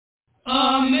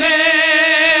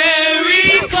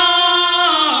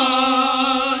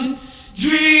American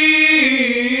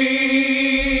dream.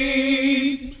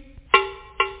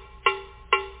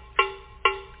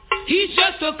 He's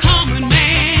just a common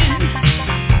man,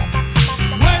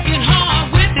 working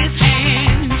hard with his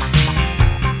hands.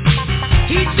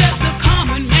 He's just a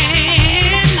common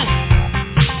man,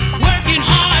 working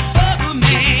hard for the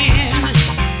man.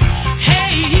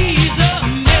 Hey, he's American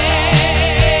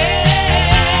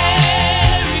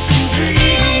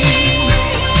dream.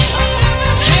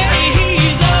 Hey,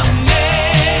 he's American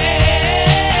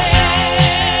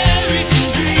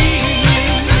dream.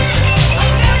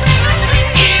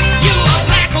 If you're a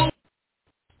black or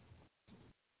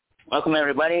Welcome,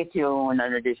 everybody, to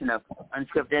another edition of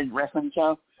Unscripted Wrestling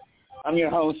Show. I'm your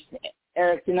host,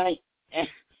 Eric, tonight, and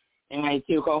my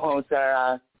two co-hosts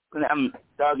are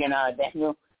Doug and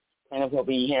Daniel, and we'll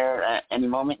be here at any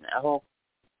moment, I hope.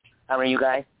 How are you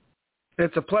guys?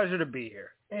 It's a pleasure to be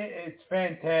here. It's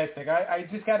fantastic. I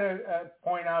just got to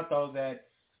point out, though, that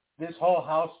this whole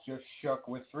house just shook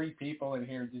with three people in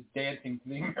here just dancing to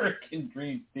the American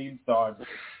Dream theme song.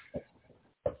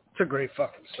 It's a great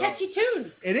fucking song. Catchy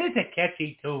tune. It is a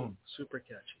catchy tune. Super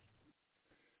catchy.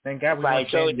 Thank God we Right, weren't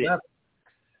so standing up.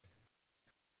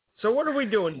 So what are we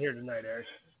doing here tonight, Eric?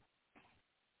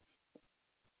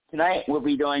 Tonight we'll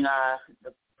be doing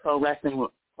the Pro Wrestling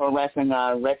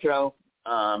Retro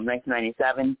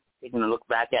 1997, taking a look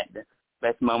back at the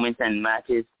best moments and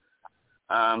matches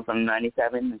from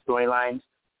 97, the storylines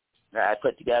that I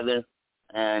put together,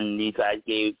 and you guys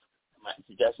gave my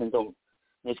suggestions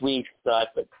this week, so I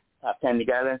put top 10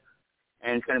 together,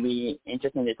 and it's going to be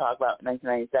interesting to talk about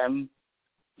 1997,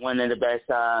 one of the best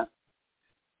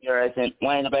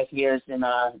years in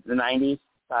the 90s.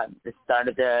 The start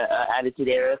of the Attitude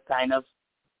Era, kind of.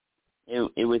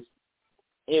 It was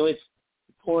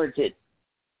towards it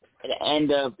at the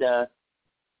end of the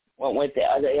what was the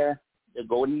other era, the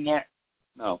Golden Era?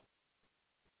 No.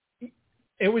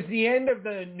 It was the end of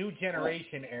the New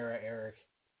Generation era, Eric.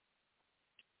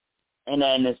 And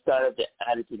then the start of the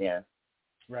Attitude Era.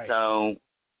 Right. So,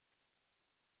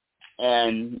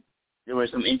 and there were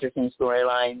some interesting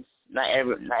storylines. Not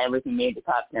everything made the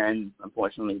top 10,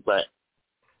 unfortunately, but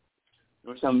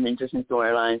there were some interesting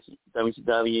storylines.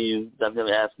 WCW,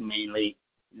 WWF mainly,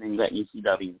 and then you got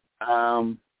UCW.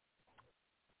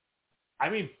 I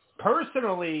mean,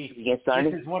 personally, You get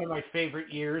started? this is one of my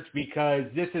favorite years because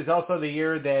this is also the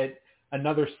year that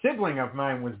another sibling of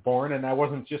mine was born, and I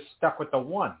wasn't just stuck with the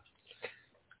one.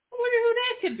 I wonder who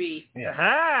that could be. Yeah.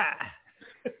 Aha!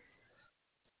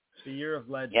 The year of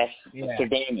legend. Yes, Yeah. Mr.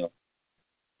 Daniel.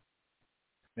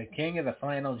 The king of the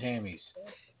flannel jammies.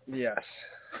 Yes.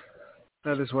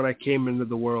 That is when I came into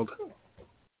the world.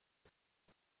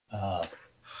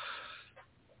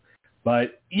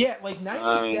 But, yeah, like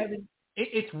 97,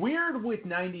 it's weird with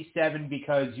 97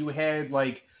 because you had,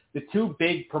 like, the two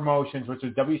big promotions, which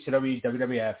was WCW,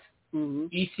 WWF, Mm-hmm.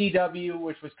 ECW,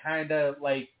 which was kind of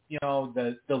like, you know,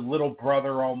 the little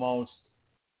brother almost.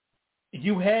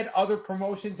 You had other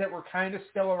promotions that were kind of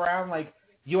still around, like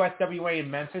USWA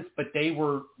in Memphis, but they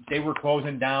were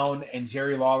closing down, and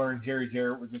Jerry Lawler and Jerry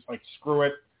Jarrett were just like, screw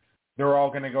it. They're all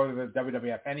going to go to the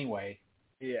WWF anyway.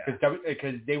 Yeah.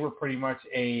 Because they were pretty much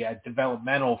a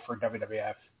developmental for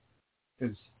WWF.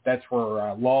 Because that's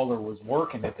where Lawler was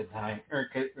working at the time. Or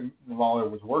Lawler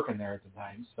was working there at the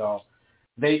time. So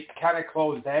they kind of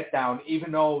closed that down,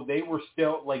 even though they were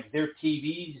still, like, their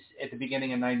TVs at the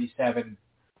beginning of 97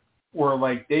 were,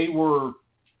 like, they were,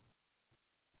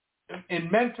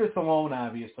 in Memphis alone,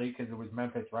 obviously, because it was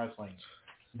Memphis Wrestling,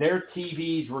 their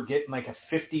TVs were getting, like, a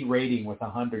 50 rating with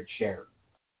 100 share.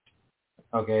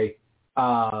 Okay?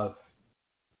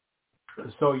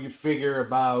 So you figure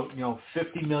about,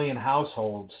 50 million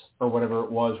households or whatever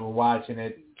it was were watching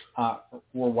it.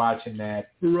 Were watching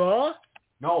that. Raw?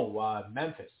 No,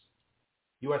 Memphis,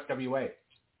 USWA.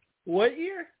 What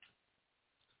year?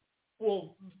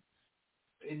 Well,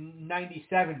 in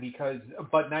 97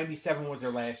 but 97 was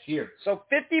their last year. So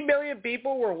 50 million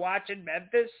people were watching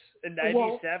Memphis in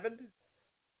 97?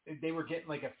 They were getting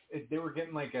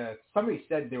somebody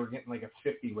said they were getting like a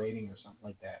 50 rating or something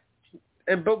like that.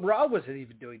 But Raw wasn't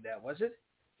even doing that, was it?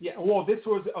 Yeah, well, this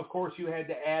was, of course, you had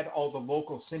to add all the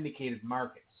local syndicated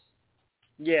markets.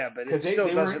 Yeah, but it Because still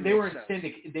they doesn't were make sense.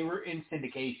 they were in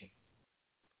syndication.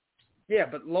 Yeah,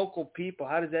 but local people,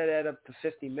 how does that add up to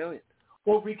 50 million?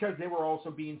 Well, because they were also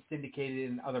being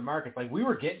syndicated in other markets. Like we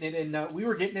were getting it in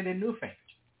Newfane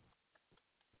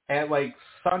at like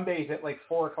Sundays at like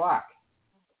 4:00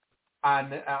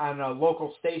 on a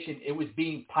local station. It was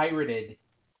being pirated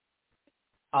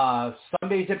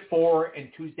Sundays at 4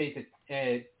 and Tuesdays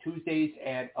at Tuesdays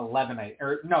at 11.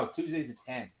 Tuesdays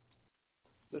at 10.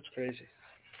 That's crazy.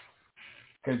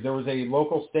 Because there was a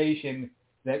local station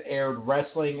that aired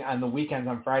wrestling on the weekends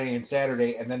on Friday and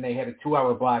Saturday, and then they had a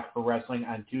 2-hour block for wrestling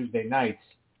on Tuesday nights.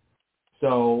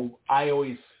 So I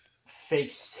always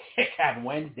fake sick on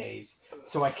Wednesdays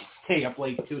so I could stay up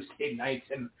late Tuesday nights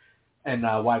and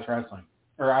watch wrestling.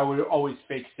 Or I would always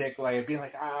fake sick. Like I'd be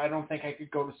like, I don't think I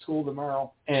could go to school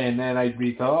tomorrow. And then I'd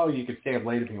be told, you could stay up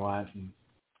late if you want, and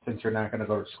since you're not going to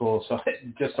go to school, so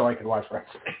just so I could watch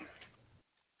wrestling.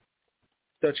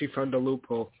 That she found a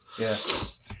loophole. Yeah.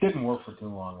 Didn't work for too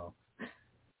long, though.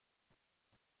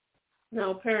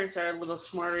 No, parents are a little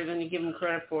smarter than you give them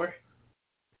credit for.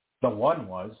 The one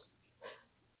was.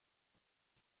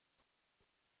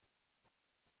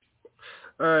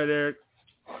 All right, Eric.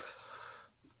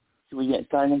 Should we get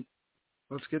started?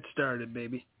 Let's get started,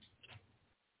 baby.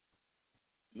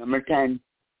 Number 10,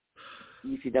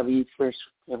 ECW's first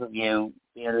pay-per-view,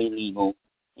 Barely Legal,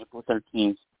 April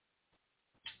 13th,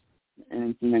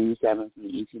 1997 from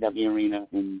the ECW Arena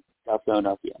in South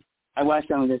Philadelphia. I watched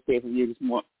some of this pay-per-view this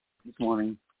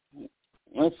morning. It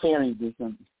was fairly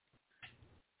decent.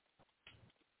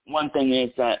 One thing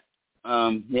is that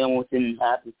they almost didn't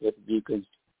have this pay-per-view because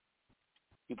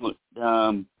people,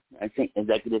 I think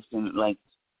executives didn't like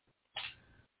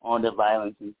all the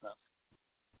violence and stuff.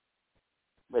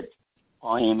 But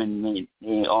Paul Heyman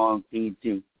they all agreed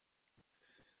to.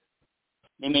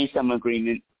 They made some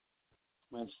agreement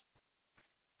with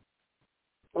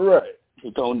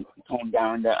to tone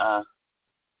down the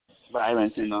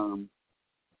violence and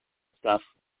stuff.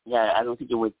 Yeah, I don't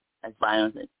think it was as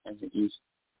violent as the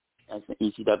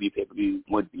ECW pay-per-view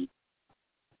would be.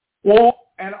 Well,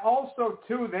 and also,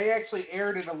 too, they actually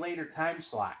aired in a later time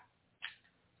slot.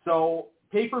 So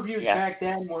pay-per-views back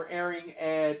then were airing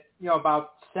at,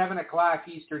 about 7 o'clock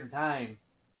Eastern time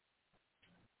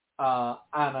on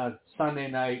a Sunday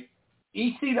night.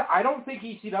 I don't think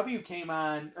ECW came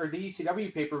on, or the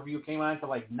ECW pay-per-view came on to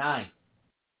like 9.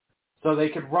 So they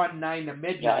could run 9 to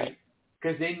midnight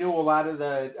because they knew a lot of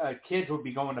the kids would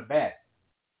be going to bed.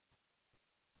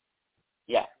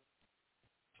 Yeah.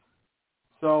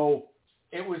 So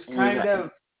it was kind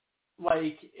of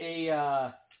like it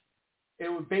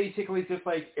would basically just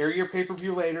like air your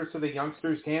pay-per-view later so the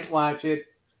youngsters can't watch it.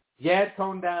 Yeah,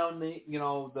 tone down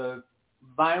the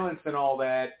violence and all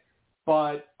that.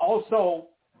 But also,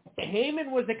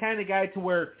 Heyman was the kind of guy to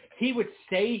where he would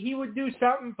say he would do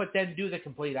something, but then do the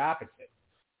complete opposite.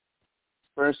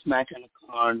 First match on the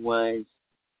card was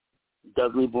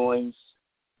Dudley Boys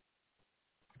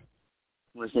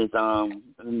versus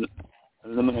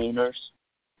Eliminators.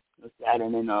 With that,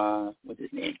 and then what's his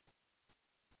name?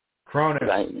 Cronus.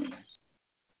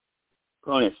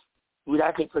 Cronus. He was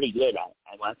actually pretty good.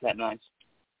 I watched that match.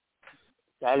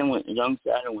 Young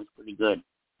Saturn was pretty good.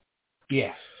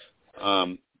 Yeah.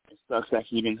 It sucks that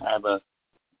he didn't have a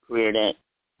career that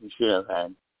he should have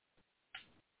had.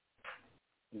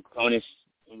 And Cronus,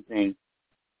 same thing.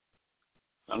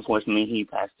 Unfortunately, he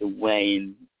passed away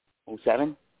in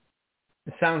 2007.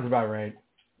 It sounds about right.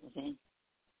 Okay.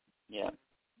 Yeah.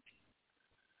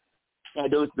 Yeah,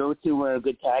 those two were a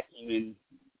good tag team,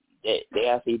 and they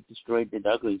actually destroyed the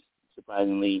Dudleys,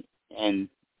 surprisingly, and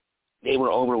they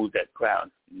were over with that crowd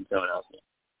in Philadelphia.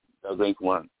 Dudleys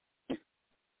won.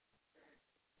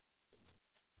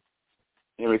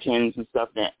 They were chanting some stuff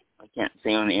that I can't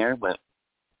say on the air, but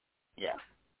yeah.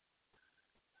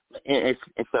 It's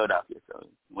Philadelphia, so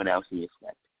what else do you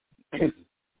expect?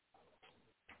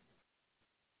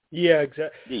 Yeah,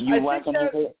 exactly. Did you watch any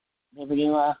of it?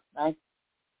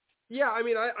 Yeah, I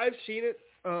mean, I've seen it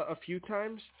a few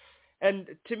times, and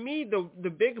to me, the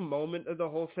big moment of the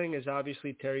whole thing is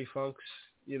obviously Terry Funk's,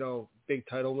 big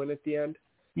title win at the end.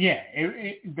 Yeah,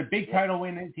 the big title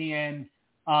win at the end.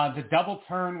 The double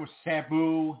turn with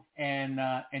Sabu and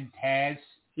Taz.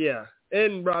 Yeah,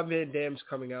 and Rob Van Dam's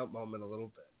coming out moment a little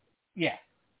bit. Yeah,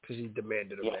 because he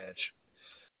demanded a match.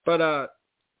 But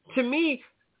to me,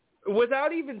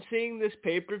 without even seeing this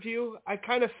pay-per-view, I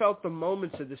kind of felt the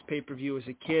moments of this pay-per-view as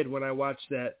a kid when I watched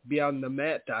that Beyond the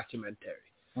Mat documentary.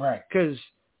 Right. Because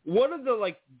one of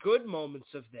the, good moments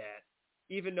of that,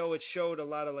 even though it showed a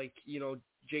lot of,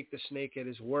 Jake the Snake at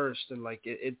his worst and,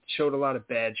 it showed a lot of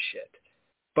bad shit.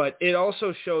 But it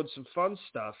also showed some fun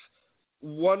stuff,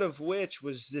 one of which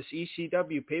was this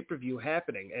ECW pay-per-view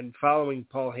happening and following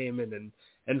Paul Heyman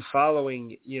and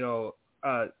following,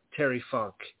 Terry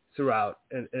Funk throughout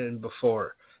and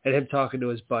before, and him talking to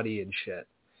his buddy and shit.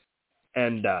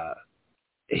 And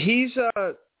he's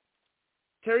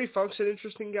Terry Funk's an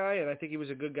interesting guy, and I think he was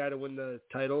a good guy to win the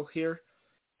title here,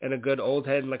 and a good old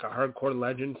head and a hardcore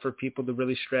legend for people to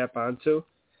really strap onto.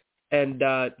 And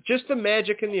just the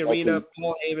magic in the arena,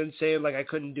 Paul Heyman saying, like, I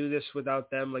couldn't do this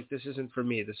without them. Like, this isn't for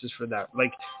me. This is for them.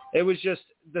 Like, it was just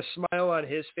the smile on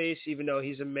his face, even though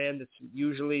he's a man that's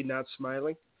usually not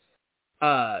smiling.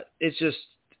 It's just,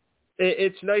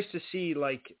 it's nice to see,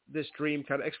 like, this dream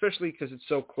kind of, especially because it's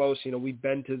so close. You know, we've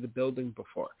been to the building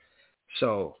before.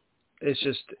 So it's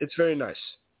just, it's very nice.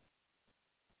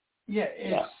 Yeah.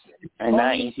 And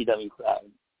that ECW crowd.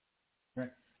 Right.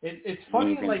 It's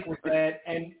funny, like, with that,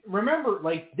 and remember,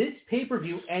 like, this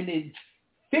pay-per-view ended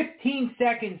 15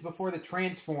 seconds before the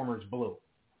Transformers blew,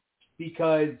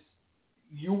 because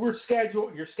you're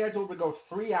scheduled to go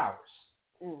 3 hours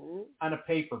on a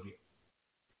pay-per-view.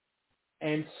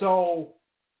 And so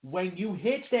when you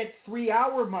hit that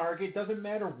 3-hour mark, it doesn't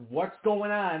matter what's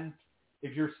going on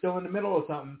if you're still in the middle of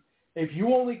something. If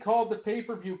you only called the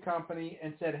pay-per-view company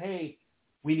and said, hey,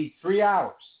 we need 3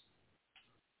 hours,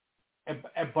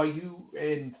 but you,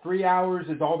 in 3 hours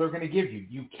is all they're going to give you.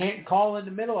 You can't call in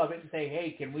the middle of it and say,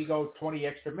 hey, can we go 20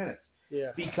 extra minutes?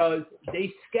 Yeah. Because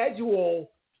they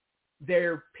schedule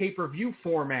their pay-per-view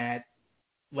format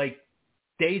like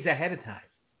days ahead of time.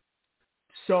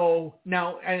 So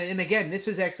now, and again, this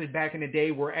is actually back in the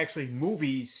day where actually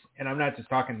movies, and I'm not just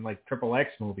talking like XXX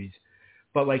movies,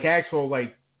 but like actual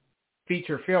like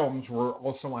feature films were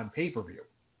also on pay-per-view.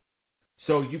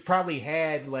 So you probably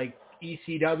had like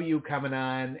ECW coming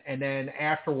on, and then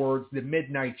afterwards the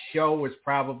midnight show was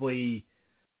probably,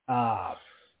 I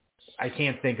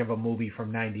can't think of a movie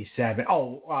from 97.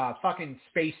 Fucking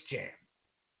Space Jam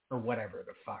or whatever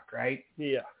the fuck, right?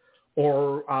 Yeah.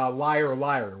 Or Liar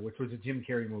Liar, which was a Jim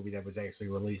Carrey movie that was actually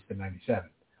released in 97.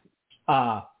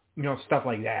 Stuff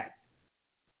like that.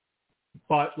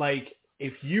 But like,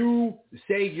 if you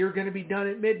say you're going to be done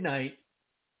at midnight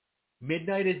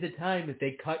is the time that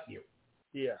they cut you.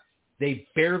 Yeah. They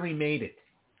barely made it.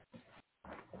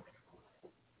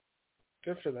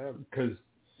 Good for them. Because,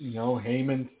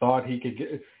 Heyman thought he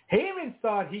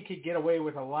could get away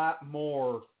with a lot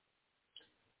more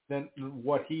than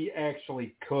what he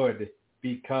actually could,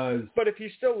 because... But if you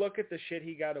still look at the shit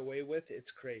he got away with, it's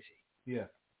crazy. Yeah.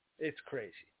 It's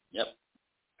crazy. Yep.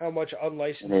 How much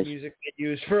unlicensed music they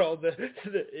use for all the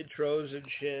intros and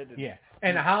shit. Yeah.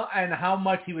 And how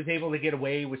much he was able to get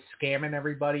away with scamming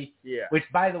everybody. Yeah. Which,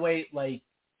 by the way, like,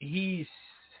 he's...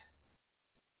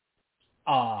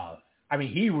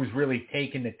 he was really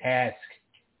taking the task.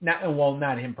 Not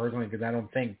him personally, because I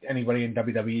don't think anybody in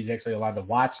WWE is actually allowed to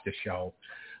watch the show.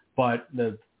 But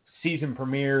the season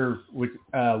premiere was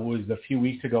a few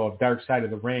weeks ago of Dark Side of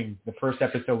the Ring. The first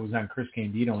episode was on Chris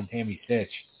Candido and Tammy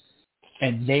Stitch.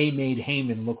 And they made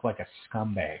Heyman look like a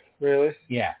scumbag. Really?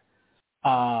 Yeah.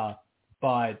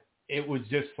 But it was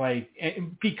just like,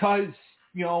 because,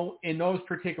 in those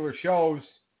particular shows,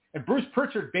 and Bruce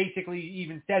Pritchard basically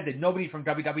even said that nobody from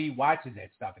WWE watches that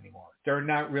stuff anymore. They're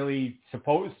not really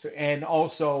supposed to. And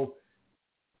also,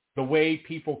 the way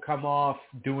people come off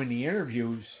doing the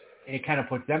interviews, it kind of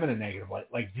puts them in a negative light.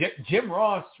 Like Jim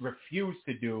Ross refused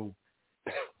to do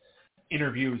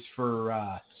interviews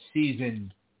for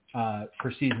season 4,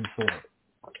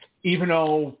 even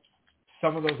though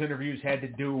some of those interviews had to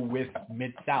do with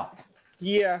Mid-South.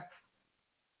 Yeah.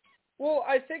 Well,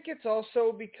 I think it's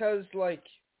also because, like,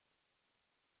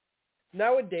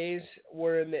 nowadays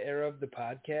we're in the era of the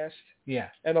podcast. Yeah.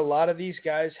 And a lot of these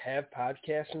guys have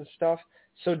podcasts and stuff.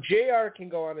 So JR can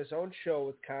go on his own show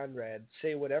with Conrad,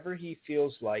 say whatever he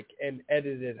feels like, and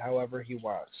edit it however he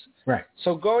wants. Right.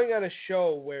 So going on a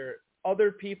show where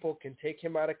other people can take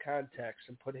him out of context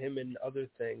and put him in other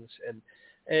things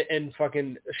and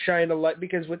fucking shine a light,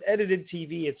 because with edited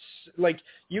TV, it's like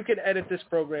you can edit this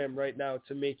program right now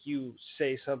to make you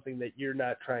say something that you're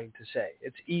not trying to say.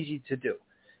 It's easy to do.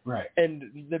 Right.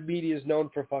 And the media is known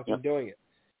for fucking doing it.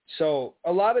 So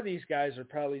a lot of these guys are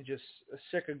probably just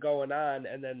sick of going on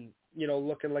and then,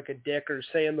 looking like a dick or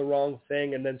saying the wrong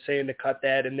thing and then saying to cut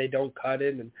that and they don't cut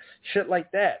it and shit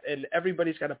like that. And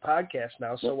everybody's got a podcast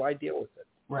now, so why deal with it?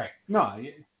 Right. No,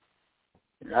 I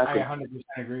 100%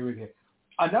 agree with you.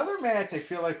 Another match I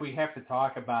feel like we have to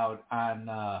talk about on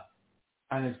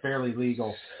It's Barely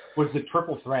Legal was the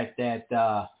triple threat that,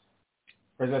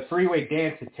 or the three-way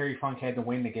dance that Terry Funk had to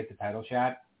win to get the title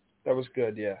shot. That was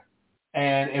good, yeah.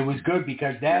 And it was good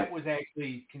because that was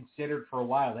actually considered for a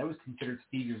while. That was considered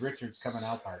Stevie Richards' coming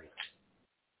out party.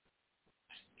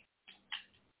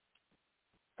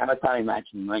 That was probably match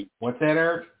of the night. What's that,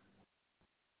 Eric?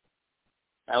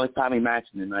 That was probably match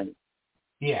of the night.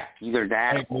 Yeah. Either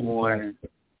that or...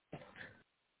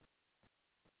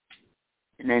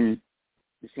 And then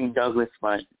the Shane Douglas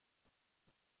fight.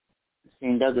 The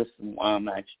Shane Douglas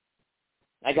match.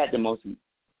 I got the most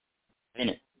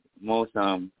minutes. most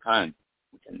times.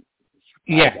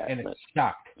 Yeah, and it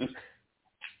sucked.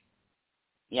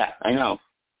 Yeah, I know.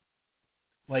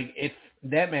 Like,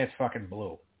 that match fucking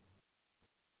blew.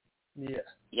 Yeah.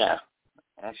 Yeah.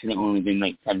 Actually, only been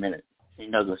like 10 minutes.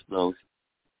 St. Douglas blows.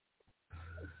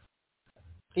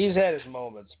 He's had his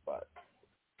moments, but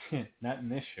not in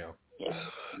this show. Yeah,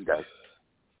 he does.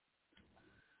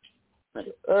 all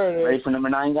right. Ready for number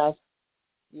 9, guys?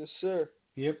 Yes, sir.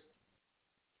 Yep.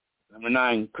 Number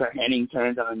 9, Kurt Hennig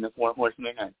turns on the Four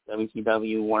Horsemen at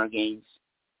WCW War Games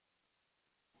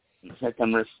on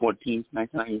September 14th,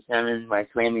 1997 by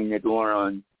slamming the door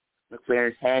on Ric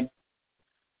Flair's head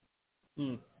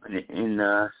in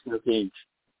the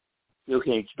steel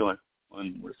cage door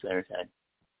on Ric Flair's head,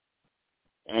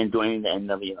 and joining the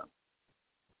NWO.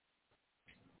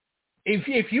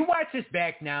 If you watch this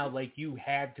back now, like, you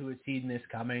have to have seen this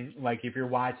coming. Like, if you're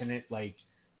watching it, like,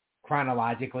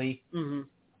 chronologically. Mm-hmm.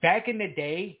 Back in the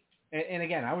day, and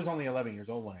again, I was only 11 years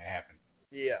old when it happened.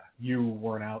 Yeah. You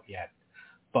weren't out yet.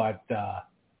 But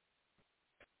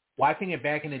watching it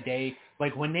back in the day,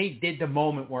 like when they did the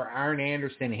moment where Arn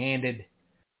Anderson handed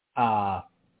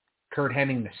Kurt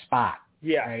Hennig the spot.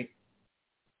 Yeah. Right?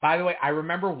 By the way, I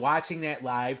remember watching that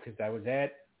live because I was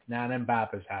at Nana and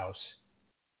Bapa's house.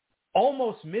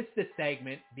 Almost missed the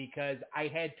segment because I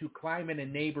had to climb in a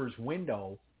neighbor's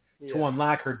window to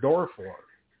unlock her door for her.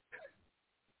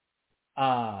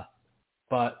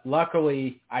 But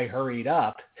luckily, I hurried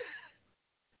up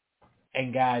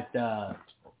and got the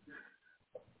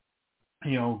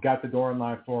door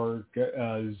unlocked for her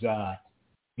because, I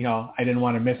didn't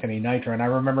want to miss any Nitro. And I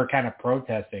remember kind of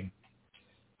protesting.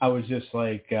 I was just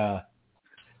like,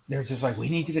 they're just like, we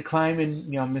need you to climb in,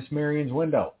 Miss Marion's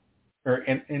window or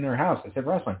in her house. I said,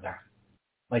 wrestling's on.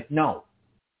 Like, no.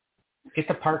 Get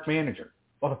the park manager.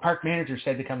 Well, the park manager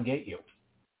said to come get you.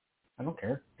 I don't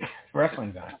care.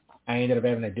 Wrestling's on. I ended up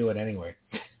having to do it anyway.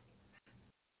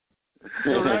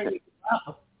 Yeah.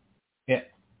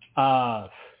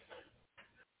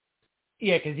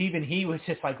 Yeah, because even he was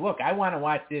just like, look, I want to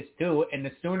watch this too, and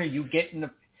the sooner you get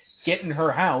in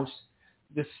her house,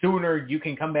 the sooner you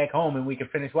can come back home and we can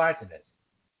finish watching this.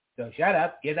 So shut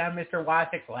up, get on Mr.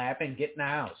 Wasik's lap and get in the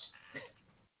house.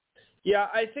 Yeah,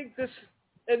 I think this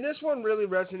one really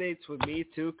resonates with me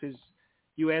too, because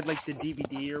you had like the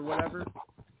DVD or whatever.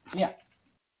 Yeah.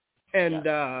 And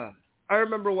I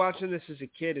remember watching this as a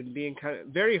kid and being kind of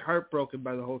very heartbroken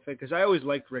by the whole thing because I always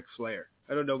liked Ric Flair.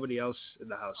 I know nobody else in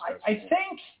the house does. I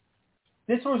think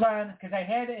this was on because I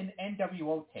had an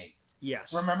NWO tape. Yes.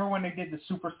 Remember when they did the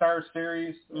Superstar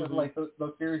series, like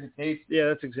those series of tapes? Yeah,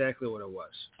 that's exactly what it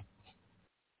was.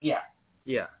 Yeah.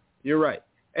 Yeah, you're right.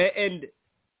 And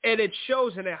it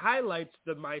shows and it highlights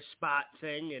the My Spot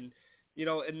thing, and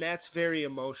and that's very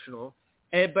emotional.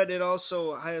 But it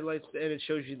also highlights and it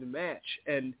shows you the match,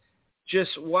 and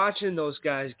just watching those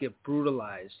guys get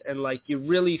brutalized, and like you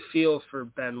really feel for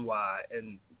Benoit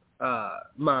and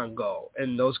Mongo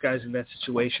and those guys in that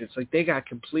situation. It's like they got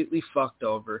completely fucked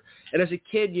over. And as a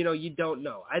kid, you don't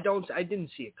know. I didn't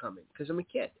see it coming because I'm a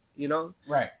kid.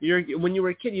 Right. When you were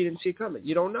a kid, you didn't see it coming.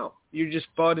 You don't know. You're just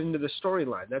bought into the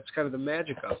storyline. That's kind of the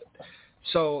magic of it.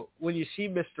 So when you see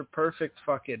Mr. Perfect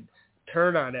fucking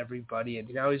turn on everybody, and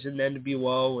now he's in the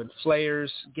NWO, and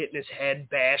Flair's getting his head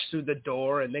bashed through the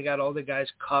door, and they got all the guys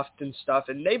cuffed and stuff,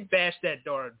 and they bashed that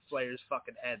door on Flair's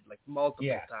fucking head like multiple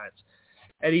times,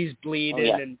 and he's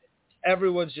bleeding, and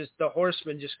everyone's the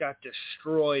Horsemen just got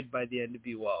destroyed by the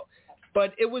NWO.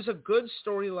 But it was a good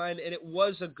storyline, and it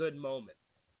was a good moment.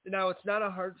 Now, it's not a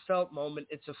heartfelt moment.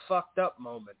 It's a fucked up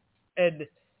moment. And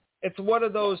it's one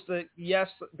of those that, yes,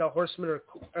 the Horsemen are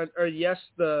cool, or yes,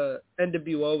 the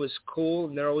NWO is cool,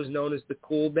 and they're always known as the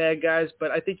cool bad guys,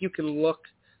 but I think you can look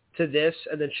to this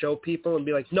and then show people and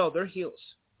be like, no, they're heels.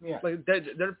 Yeah. Like,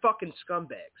 they're fucking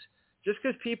scumbags. Just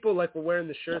because people, were wearing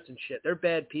the shirts and shit, they're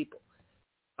bad people.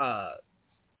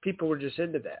 People were just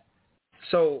into that.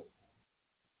 So,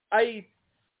 I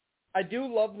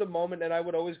do love the moment, and I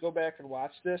would always go back and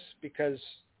watch this because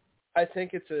I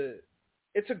think it's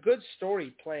a good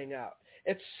story playing out.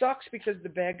 It sucks because the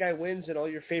bad guy wins and all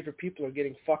your favorite people are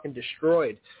getting fucking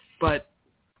destroyed. But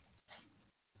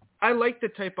I like the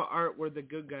type of art where the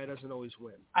good guy doesn't always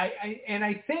win.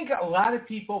 I think a lot of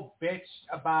people bitched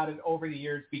about it over the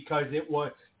years because it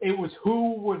was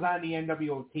who was on the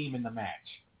NWO team in the match.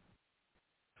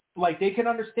 Like, they can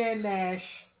understand Nash,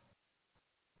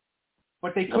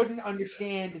 but they couldn't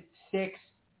understand Six,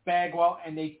 Bagwell,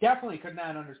 and they definitely could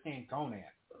not understand Conan.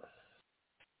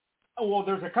 Well,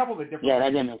 there's a couple of different. Yeah, that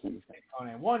didn't make any sense.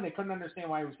 Conan. One, they couldn't understand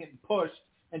why he was getting pushed,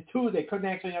 and two, they couldn't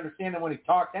actually understand him when he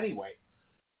talked anyway.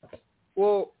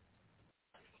 Well,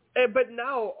 But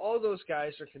now all those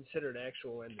guys are considered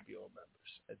actual NWO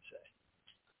members, I'd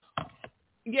say.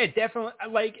 Yeah, definitely.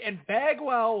 Like, and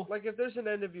Bagwell. Like, if there's an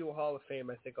NWO Hall of Fame,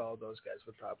 I think all those guys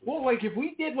would probably. Well, like, if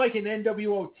we did, like, an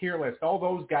NWO tier list, all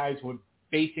those guys would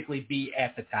basically be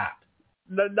at the top.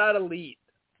 Not elite,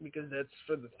 because that's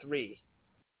for the 3.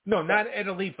 No, not at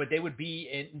elite, but they would be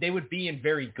in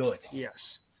very good. Yes.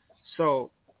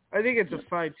 So, I think it's a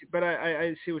fine, but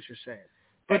I see what you're saying.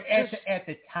 But at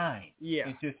the time, yeah,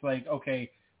 it's just like,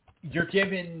 okay, you're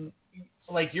given,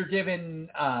 like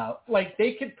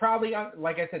they could probably,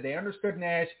 like I said, they understood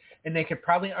Nash, and they could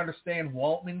probably understand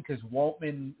Waltman because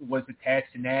Waltman was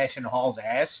attached to Nash and Hall's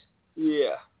ass.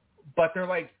 Yeah. But they're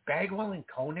like, Bagwell and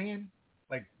Conan?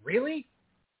 Like, really?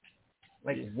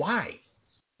 Like, why?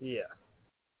 Yeah.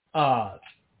 But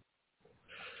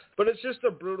it's just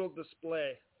a brutal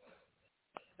display.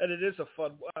 And it is a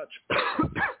fun watch.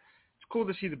 It's cool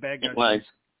to see the bad guys. It was.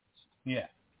 Yeah.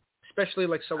 Especially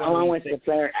like someone. How long was the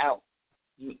Flair out?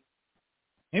 He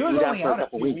was only out a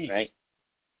few weeks, right?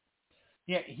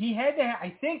 Yeah, he had to.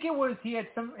 I think it was he had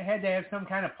to have some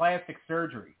kind of plastic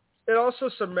surgery. It also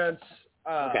cements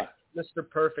Mr.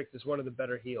 Perfect as one of the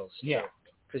better heels. Yeah,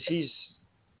 because he's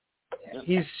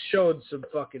showed some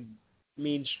fucking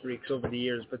mean streaks over the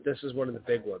years, but this is one of the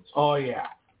big ones. Oh yeah.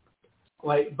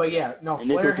 Like, but yeah, no.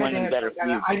 And Flair had to have better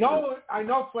feuds. I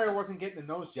know Flair wasn't getting a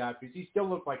nose job because he still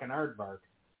looked like an aardvark,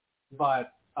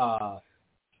 but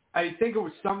I think it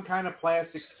was some kind of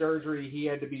plastic surgery. He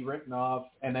had to be written off,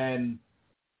 and then,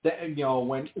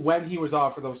 when he was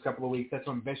off for those couple of weeks, that's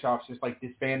when Bischoff just like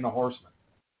disbanded the Horsemen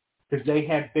because they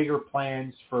had bigger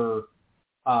plans for.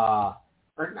 Or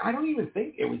I don't even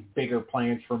think it was bigger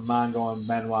plans for Mongo and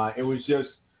Benoit. It was just.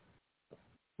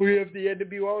 We have the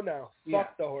NWO now. Yeah.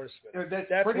 Fuck the Horsemen.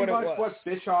 That's pretty much what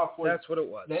Bischoff was. That's what it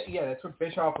was. That's what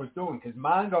Bischoff was doing because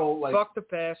Mongo fuck the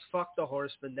past, fuck the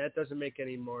Horsemen. That doesn't make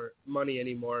any more money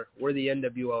anymore. We're the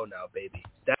NWO now, baby.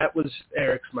 That was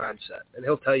Eric's mindset, and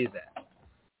he'll tell you that.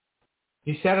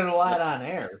 He said it a lot on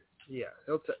air. Yeah,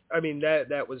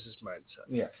 that was his mindset.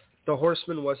 Yeah. The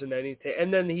Horseman wasn't anything,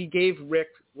 and then he gave Rick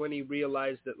when he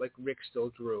realized that like Rick still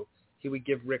drew. He would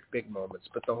give Rick big moments,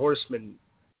 but the Horseman.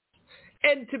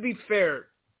 And to be fair,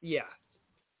 yeah,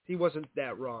 he wasn't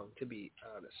that wrong, to be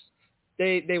honest.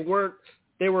 They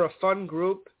were a fun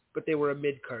group, but they were a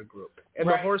mid-card group. And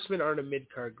right. The Horsemen aren't a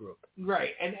mid-card group.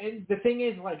 Right. And the thing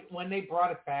is, like, when they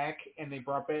brought it back, and they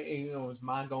brought back, it was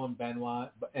Mongo and Benoit,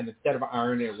 and instead of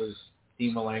Arn, it was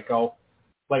Dean Malenko.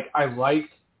 Like, I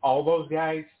liked all those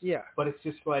guys. Yeah. But it's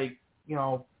just like,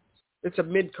 it's a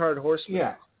mid-card Horseman.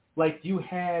 Yeah. Like, you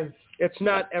have... It's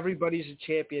not everybody's a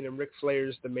champion and Ric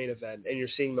Flair's the main event, and you're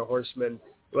seeing the Horsemen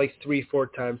like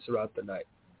 3-4 times throughout the night.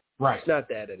 Right. It's not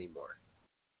that anymore.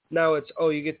 Now it's,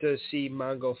 you get to see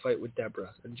Mongo fight with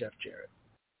Deborah and Jeff Jarrett.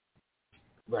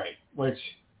 Right. Which,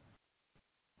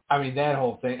 that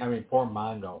whole thing, poor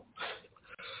Mongo.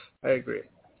 I agree.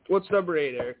 What's number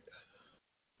 8, Eric?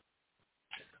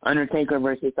 Undertaker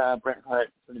versus Bret Hart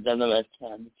for the WWF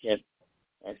Championship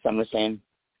at SummerSlam.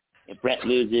 If Bret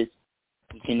loses,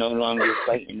 he can no longer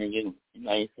fight in the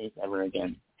United States ever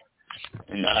again.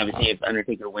 And obviously, if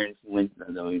Undertaker wins, he wins the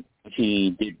WWE, which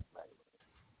he did.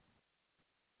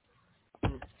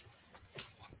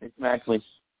 This match was,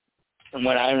 from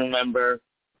what I remember,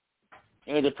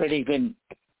 it was a pretty good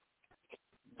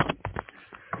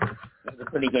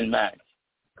match.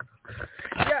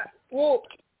 Yeah, well,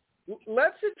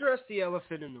 let's address the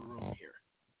elephant in the room here,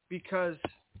 because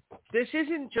this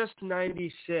isn't just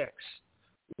 96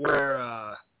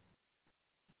 where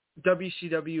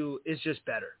WCW is just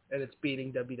better and it's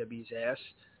beating WWE's ass.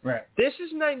 Right. This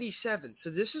is 97, so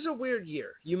this is a weird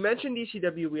year. You mentioned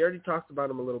ECW. We already talked about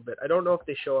them a little bit. I don't know if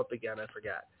they show up again. I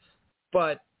forgot.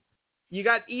 But you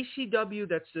got ECW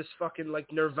that's this fucking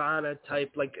like Nirvana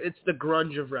type, like it's the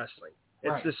grunge of wrestling.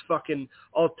 It's this fucking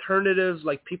alternative,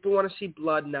 like people want to see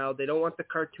blood now. They don't want the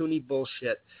cartoony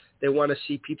bullshit. They want to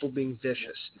see people being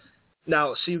vicious.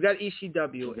 Now, so you got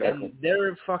ECW, and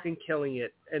they're fucking killing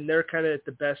it, and they're kind of at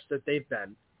the best that they've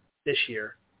been this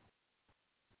year.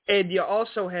 And you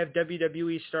also have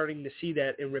WWE starting to see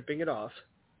that and ripping it off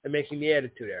and making the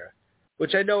Attitude Era,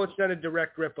 which I know it's not a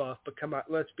direct rip-off, but come on,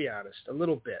 let's be honest, a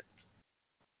little bit.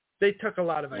 They took a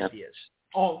lot of ideas.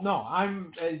 Oh, no,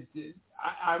 I'm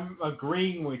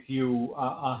agreeing with you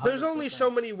 100%. There's only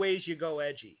so many ways you go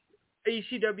edgy.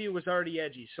 ECW was already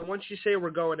edgy. So once you say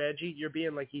we're going edgy, you're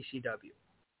being like ECW.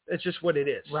 It's just what it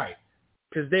is. Right.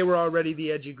 Because they were already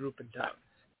the edgy group in town.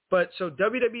 But so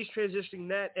WWE's transitioning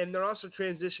that, and they're also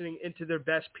transitioning into their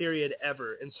best period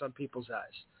ever in some people's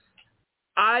eyes.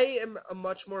 I am a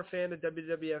much more fan of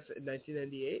WWF in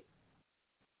 1998.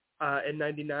 in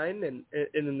 99 and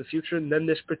in the future, and then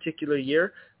this particular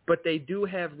year. But they do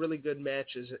have really good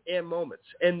matches and moments.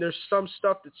 And there's some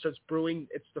stuff that starts brewing.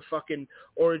 It's the fucking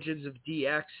origins of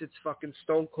DX. It's fucking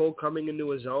Stone Cold coming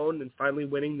into his own and finally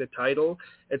winning the title.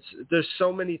 There's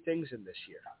so many things in this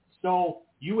year. So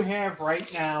you have right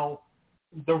now,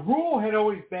 the rule had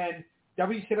always been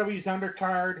WCW's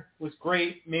undercard was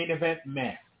great, main event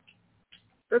meh.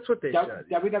 That's what they said.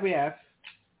 WWF,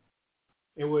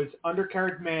 it was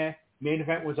undercard meh, main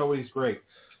event was always great.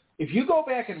 If you go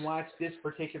back and watch this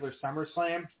particular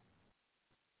SummerSlam,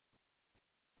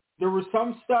 there was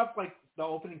some stuff like the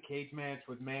opening cage match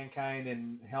with Mankind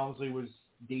and Helmsley was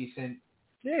decent.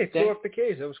 Yeah, he threw off the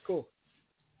cage. That was cool.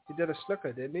 He did a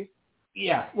snooker, didn't he?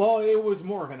 Yeah, well, it was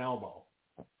more of an elbow.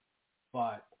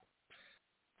 But,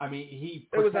 I mean,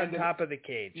 it was on top of the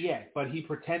cage. Yeah, but he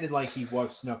pretended like he was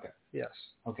snooker. Yes.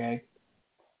 Okay?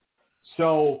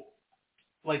 So,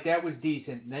 like, that was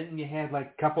decent. And then you had,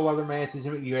 like, a couple other matches.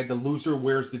 You had the loser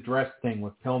wears the dress thing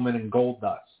with Pillman and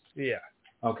Goldust. Yeah.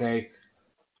 Okay?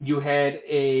 You had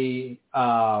a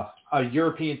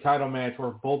European title match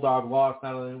where Bulldog lost.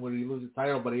 Not only would he lose the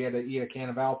title, but he had to eat a can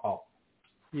of Alpo.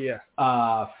 Yeah.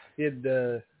 He had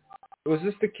was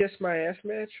this the Kiss My Ass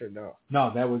match or no?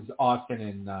 No, that was Austin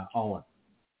and Owen.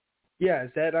 Yeah,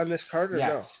 is that on this card or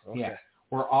yes. no? Okay. Yeah.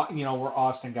 Where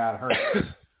Austin got hurt.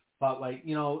 But, like,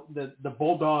 the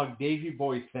Bulldog Davey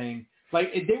Boy thing,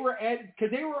 like, they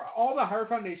were all the Hart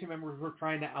Foundation members were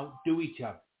trying to outdo each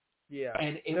other. Yeah.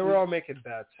 And they were all making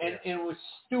bets. And it was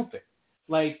stupid.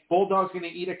 Like, Bulldog's going to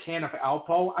eat a can of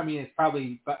Alpo. I mean, it's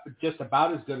probably just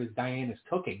about as good as Diana's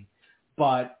cooking.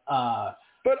 But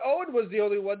Owen was the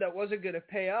only one that wasn't going to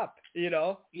pay up,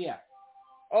 Yeah.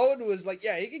 Owen was like,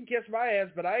 yeah, he can kiss my ass,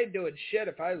 but I ain't doing shit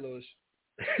if I lose.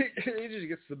 He just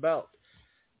gets the belt.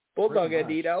 Bulldog had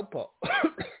to eat Alpo.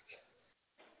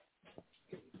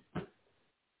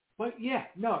 But yeah,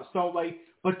 no. So like,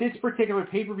 but this particular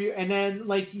pay-per-view, and then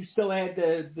like you still had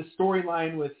the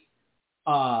storyline with,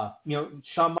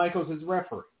 Shawn Michaels as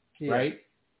referee, right?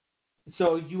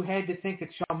 So you had to think that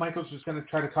Shawn Michaels was going to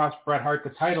try to cost Bret Hart the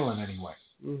title in any way.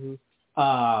 Mm-hmm.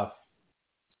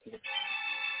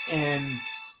 And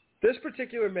this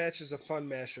particular match is a fun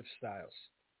match of styles.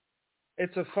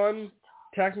 It's a fun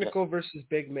technical versus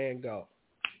big man go.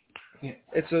 Yeah.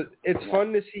 It's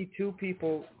fun to see two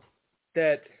people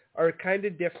that are kind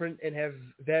of different and have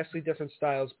vastly different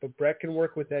styles, but Bret can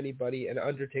work with anybody, and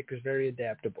Undertaker's very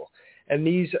adaptable. And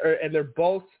they're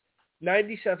both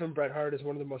 97. Bret Hart is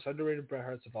one of the most underrated Bret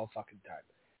Harts of all fucking time,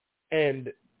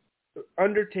 and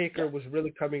Undertaker was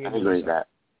really coming into. I agree with that.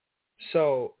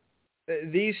 So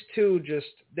these two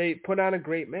they put on a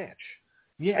great match.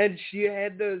 Yeah, and she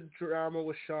had the drama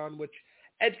with Shawn, which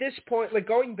at this point, like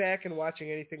going back and watching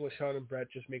anything with Shawn and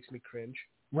Bret just makes me cringe.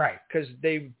 Right. Because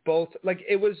they both, like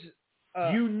it was...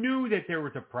 you knew that there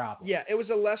was a problem. Yeah, it was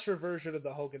a lesser version of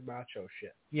the Hogan Macho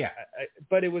shit. Yeah.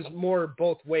 But it was more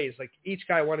both ways. Like each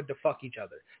guy wanted to fuck each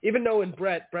other. Even though in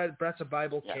Bret's a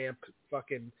Bible camp,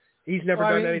 fucking... He's never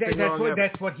done anything wrong ever.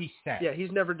 That's what he said. Yeah,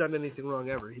 he's never done anything wrong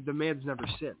ever. The man's never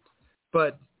sinned.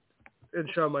 But... And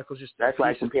Shawn Michaels just... That's why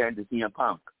I compare him to CM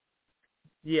Punk.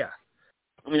 Yeah.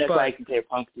 I mean, that's why I compare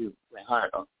Punk to Bret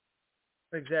Hart.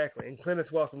 Exactly. And Clintus,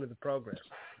 welcome to the program.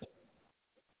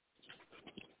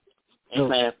 Hey,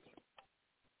 man.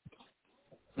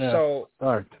 Yeah. So...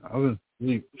 Sorry, I was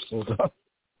asleep. Hold on.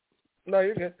 No,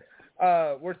 you're good.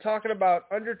 We're talking about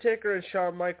Undertaker and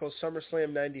Shawn Michaels,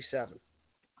 SummerSlam 97.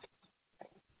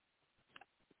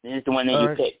 This is the one that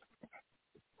you picked.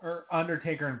 Or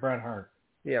Undertaker and Bret Hart.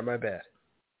 Yeah, my bad.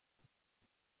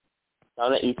 I'll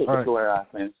let you pick the floor,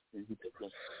 friends.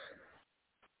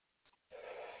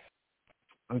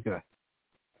 Okay.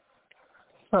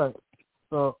 All right.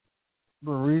 So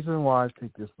the reason why I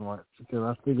picked this match because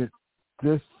I figured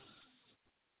this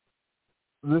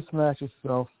match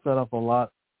itself set up a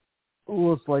lot. It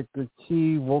was like the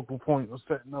key vocal point was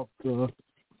setting up the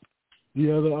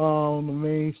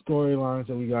main storylines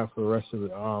that we got for the rest of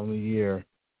the year.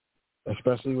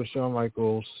 Especially with Shawn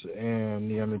Michaels and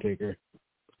The Undertaker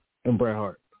and Bret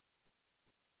Hart.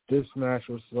 This match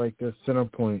was like the center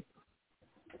point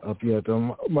of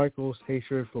the Michaels'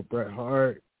 hatred for Bret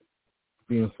Hart,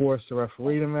 being forced to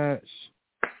referee the match.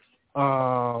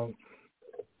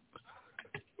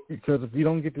 Because if you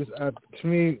don't get this, to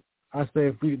me, I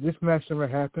say if this match never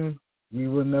happened, we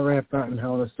would never have gotten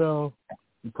Hell in a Cell.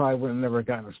 We probably would have never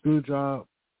gotten a screw job.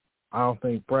 I don't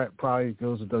think Bret probably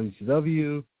goes to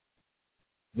WCW.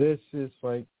 This is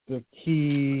like the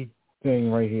key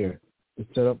thing right here. It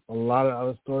set up a lot of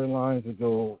other storylines that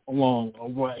go along a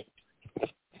way.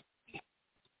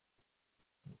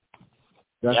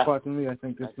 That's why to me, I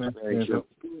think this That's match very stands true. up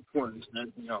more important than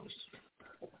anything else.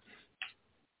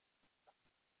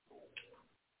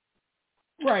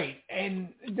 Right, and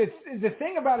the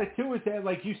thing about it too is that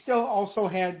like you still also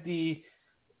had the,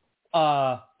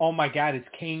 oh my God, is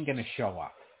Kane gonna show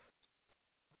up?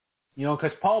 You know,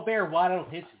 because Paul Bear waddled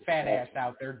his fat ass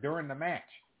out there during the match.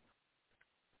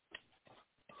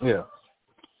 Yeah.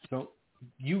 So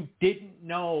you didn't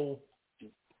know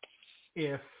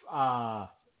if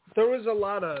There was a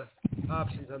lot of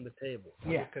options on the table.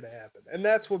 What could have happened, and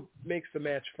that's what makes the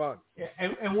match fun.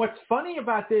 And what's funny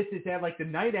about this is that like the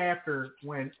night after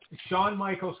when Shawn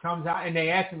Michaels comes out and they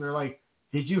ask him, they're like,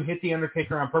 "Did you hit the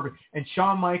Undertaker on purpose?" And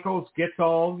Shawn Michaels gets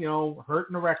all hurt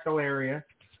in the rectal area,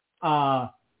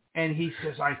 and he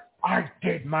says like, "I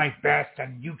did my best,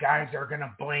 and you guys are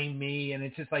gonna blame me." And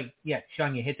it's just like, yeah,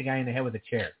 Shawn, you hit the guy in the head with a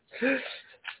chair.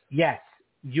 Yes.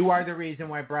 You are the reason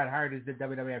why Bret Hart is the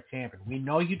WWF champion. We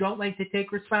know you don't like to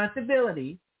take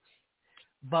responsibility,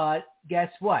 but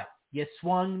guess what? You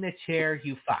swung the chair,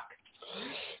 you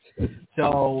fuck.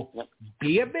 So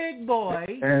be a big boy.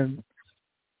 And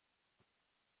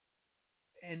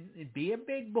be a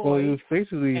big boy. Well, he was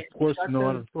basically forced to know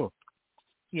how to talk.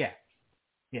 Yeah.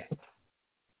 Yeah.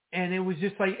 And it was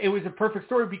just like, it was a perfect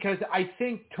story because I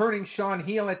think turning Shawn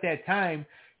heel at that time,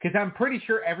 because I'm pretty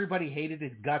sure everybody hated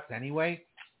his guts anyway.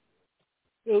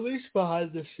 At least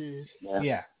behind the scenes.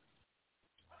 Yeah.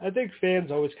 I think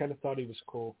fans always kind of thought he was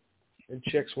cool, and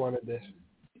chicks wanted this.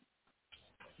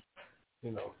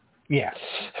 Yeah.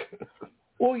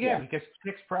 Well, yeah, because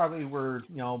chicks probably were,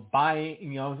 buying,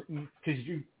 because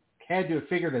you had to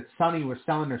figure that Sonny was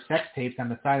selling their sex tapes on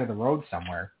the side of the road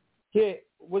somewhere. Yeah,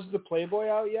 was the Playboy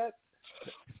out yet?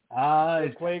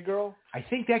 The Playgirl? I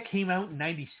think that came out in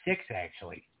 '96,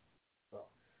 actually.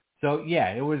 So,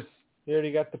 yeah, it was... You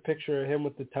already got the picture of him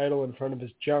with the title in front of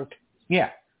his junk. Yeah.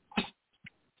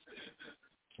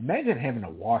 Imagine having to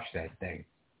wash that thing.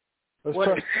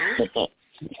 What?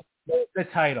 The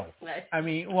title. I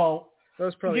mean, well, that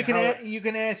was probably you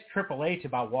can ask Triple H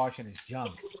about washing his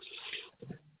junk.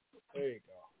 There you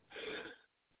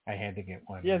go. I had to get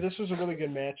one. Yeah, this was a really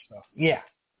good match, though. Yeah.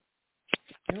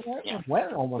 It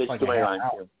went almost like a half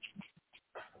hour.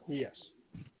 Yes.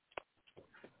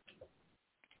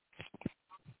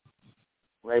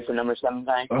 Ready for number 7,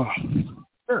 guys? Oh.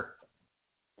 Sure.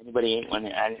 Anybody want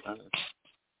to add it?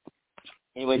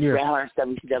 Anyway, Bret Hart's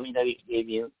WCW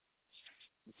debut,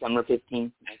 December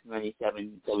 15th,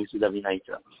 1997, WCW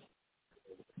Nitro.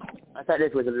 I thought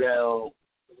this was a little,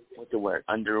 what's the word,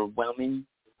 underwhelming.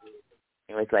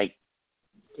 It was like,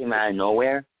 came out of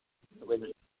nowhere.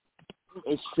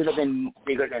 It should have been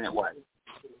bigger than it was.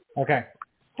 Okay.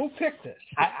 Who picked this?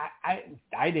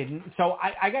 I didn't. So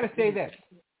I got to say this.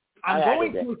 I'm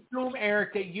going to assume,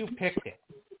 Eric, that you picked it.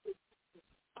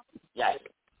 Yes.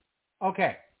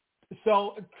 Okay.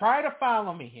 So try to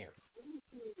follow me here.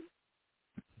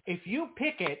 If you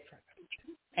pick it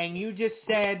and you just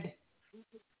said,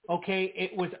 okay,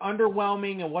 it was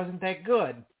underwhelming, it wasn't that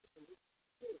good,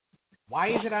 why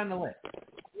is it on the list?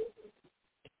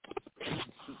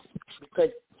 Because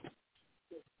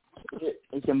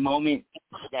it's a moment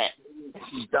that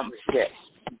he dumped shit.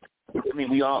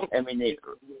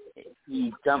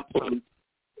 He jumped from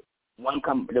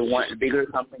the bigger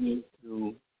company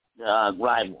to the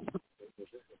rival.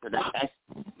 So that's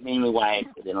mainly why I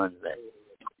put it on the list,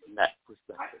 from that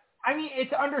perspective. I mean,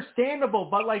 it's understandable,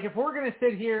 but like if we're going to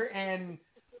sit here and,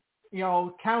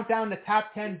 count down the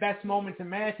top 10 best moments and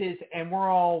matches and we're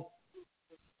all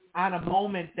on a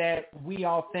moment that we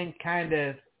all think kind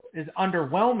of is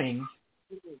underwhelming,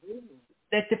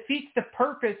 that defeats the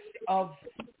purpose of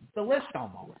the list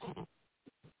almost.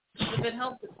 If it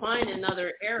helps define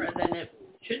another era, then it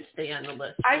should stay on the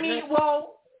list. I mean,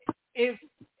 well, if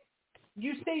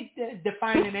you say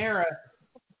define an era,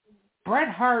 Bret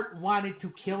Hart wanted to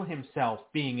kill himself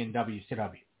being in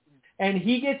WCW. And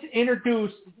he gets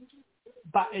introduced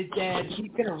by that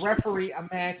he's going to referee a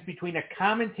match between a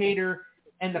commentator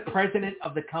and the president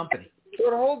of the company.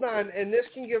 But hold on, and this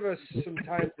can give us some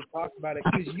time to talk about it,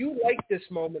 because you like this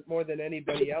moment more than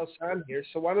anybody else on here,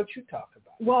 so why don't you talk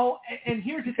about it? Well, and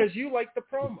here's because you like the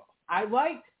promo. I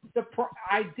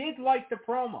did like the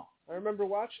promo. I remember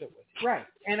watching it with you. Right,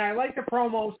 and I like the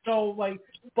promo,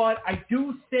 but I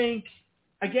do think,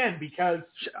 again, because...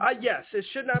 yes, it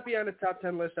should not be on the top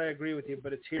 10 list, I agree with you,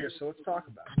 but it's here, so let's talk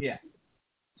about it. Yeah.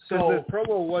 So the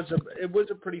promo was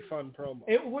a pretty fun promo.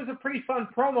 It was a pretty fun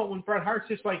promo when Bret Hart's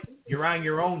just like, "You're on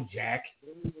your own, Jack,"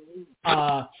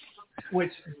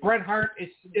 which Bret Hart is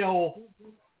still,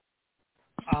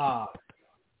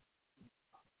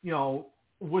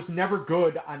 was never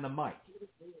good on the mic.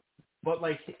 but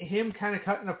like him kind of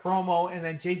cutting a promo, and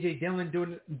then J.J. Dillon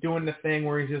doing the thing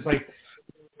where he's just like,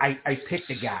 I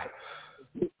picked a guy,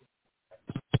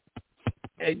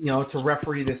 to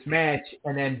referee this match,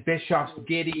 and then Bischoff's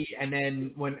giddy, and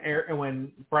then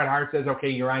when Bret Hart says, okay,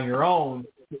 you're on your own,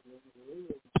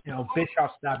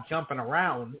 Bischoff stopped jumping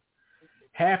around,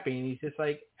 happy, and he's just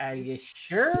like, are you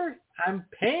sure? I'm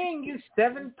paying you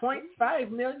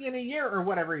 $7.5 million a year or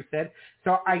whatever he said.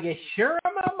 So are you sure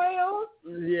I'm on my own?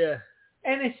 Yeah.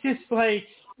 And it's just like,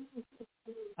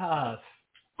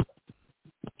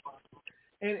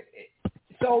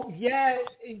 so yeah,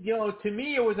 to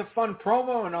me it was a fun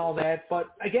promo and all that.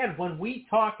 But again, when we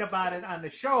talked about it on the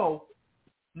show,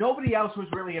 nobody else was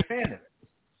really a fan of it.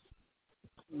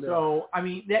 No. So I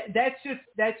mean, that's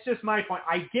just my point.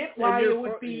 I get why it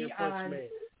would be on.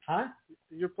 Made. Huh?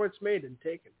 Your point's made and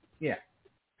taken. Yeah.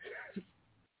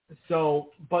 So,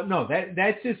 but no,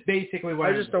 that's just basically what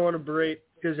I just don't want to berate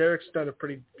because Eric's done a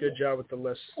pretty good job with the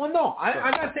list. Well, no,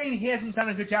 I'm not saying he hasn't done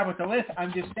a good job with the list.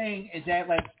 I'm just saying is that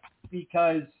like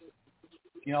because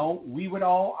we would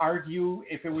all argue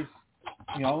if it was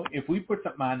if we put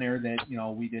something on there that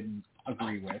we didn't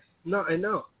agree with. No, I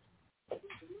know.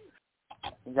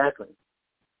 Exactly.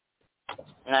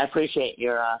 And I appreciate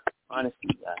your honesty,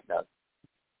 Doug.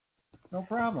 No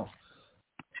problem.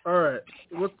 All right.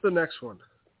 What's the next one?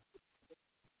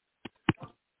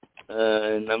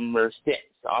 Number 6.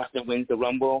 Austin wins the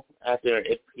Rumble after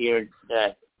it appeared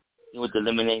that he was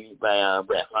eliminated by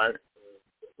Bret Hart.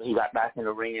 So he got back in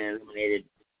the ring and eliminated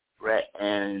Bret,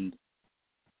 and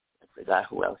I forgot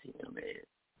who else he eliminated.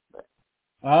 But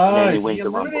he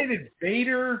eliminated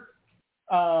Vader,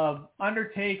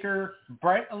 Undertaker,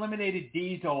 Bret eliminated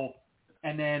Diesel,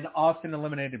 and then Austin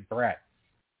eliminated Bret.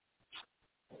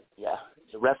 Yeah,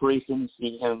 the referee didn't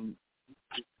see him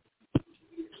hit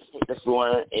the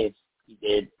floor. If he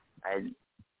did, I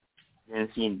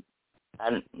didn't see him.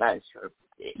 I'm not sure.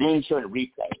 It didn't show the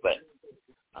replay, but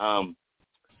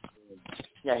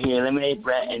yeah, he eliminated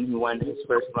Bret and he won his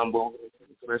first Rumble, his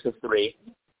first of 3,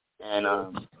 and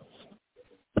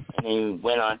he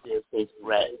went on to face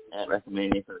Bret at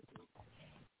WrestleMania 13,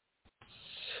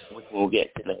 which we'll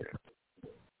get to later.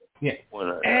 Yeah,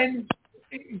 and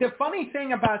the funny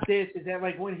thing about this is that,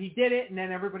 like, when he did it, and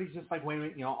then everybody's just like, wait a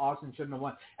minute, Austin shouldn't have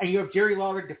won. And you have Jerry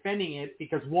Lawler defending it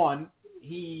because, one,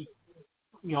 he,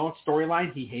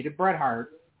 storyline, he hated Bret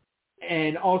Hart.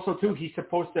 And also, too, he's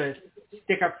supposed to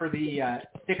stick up for the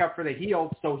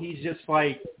heel, so he's just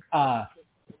like, oh,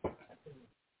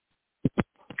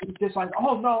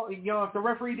 no, if the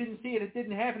referee didn't see it, it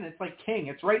didn't happen. It's like, King,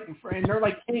 it's right in front, and they're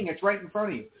like, King, it's right in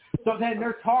front of you. So then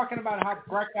they're talking about how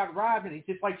Bret got robbed, and he's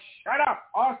just like, shut up,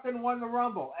 Austin won the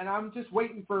Rumble. And I'm just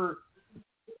waiting for,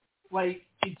 like,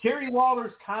 Jerry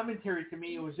Lawler's commentary to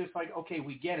me. It was just like, okay,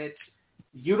 we get it.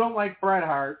 You don't like Bret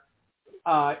Hart.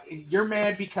 You're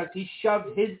mad because he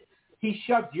shoved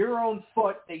your own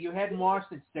foot that you hadn't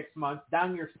washed in 6 months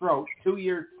down your throat 2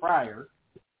 years prior.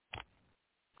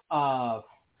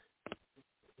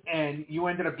 And you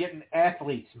ended up getting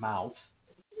athlete's mouth.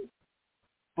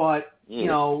 But,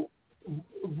 look,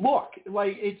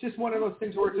 like, it's just one of those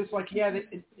things where it's just like, yeah,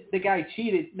 the guy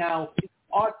cheated. Now,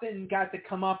 Austin got to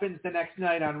come up in the next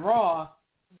night on Raw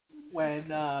when,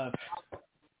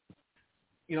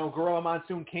 Gorilla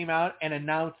Monsoon came out and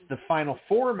announced the Final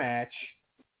 4 match.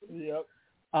 Yep.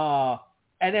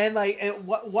 And then, like,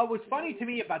 what was funny to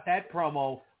me about that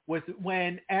promo was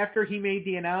when, after he made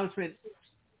the announcement,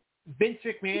 Vince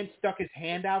McMahon stuck his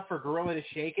hand out for Gorilla to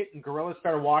shake it, and Gorilla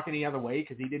started walking the other way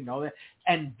because he didn't know that.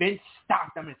 And Vince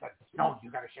stopped him and said, no,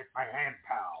 you got to shake my hand,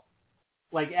 pal.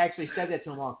 Like, actually said that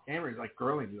to him off camera. He's like,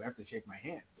 Gorilla, you have to shake my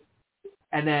hand.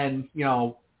 And then,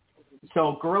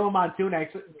 so Gorilla Monsoon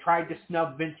actually tried to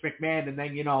snub Vince McMahon, and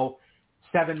then,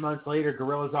 7 months later,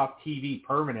 Gorilla's off TV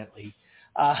permanently.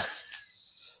 But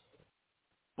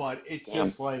it's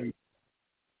just like,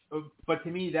 but to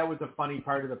me, that was a funny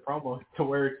part of the promo, to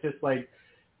where it's just like,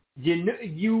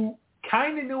 you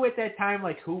kind of knew at that time,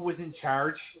 like, who was in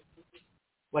charge.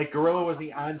 Like, Gorilla was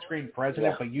the on-screen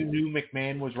president, but you knew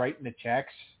McMahon was writing the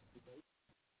checks.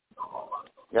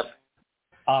 Yep.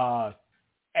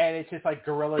 And it's just like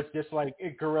Gorilla's just like,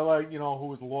 Gorilla, who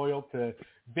was loyal to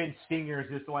Vince Sr. is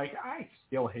just like, I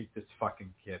still hate this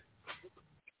fucking kid.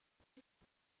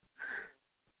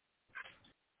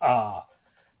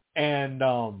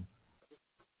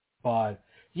 But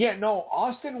yeah, no,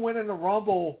 Austin winning the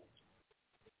Rumble,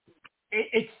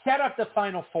 it set up the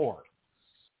Final 4.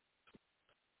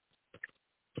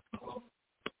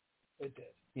 It did.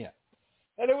 Yeah.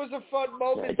 And it was a fun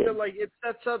moment to, like, it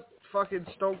sets up fucking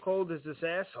Stone Cold as this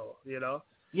asshole,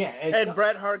 Yeah, and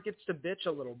Bret Hart gets to bitch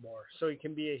a little more, so he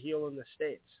can be a heel in the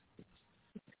States.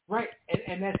 Right,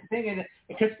 and that's the thing, and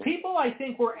because people, I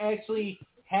think, were actually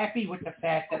happy with the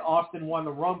fact that Austin won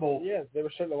the Rumble. Yeah, they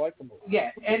were starting to like him a lot.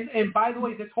 Yeah, and by the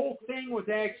way, this whole thing was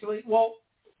actually, well,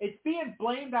 it's being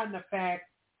blamed on the fact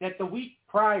that the week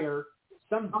prior,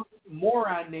 some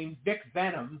moron named Vic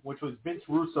Venom, which was Vince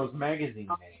Russo's magazine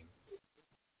name,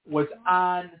 was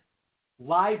on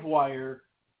Livewire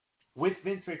with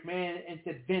Vince McMahon and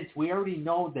said, Vince, we already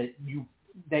know that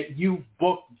you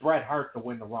booked Bret Hart to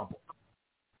win the Rumble.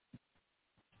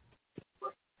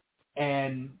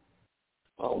 And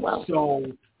so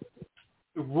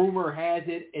the rumor has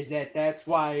it is that that's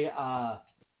why,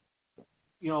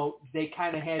 they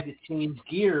kind of had to change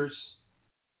gears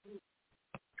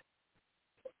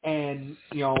and,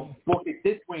 book it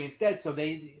this way instead. So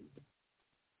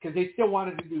because they still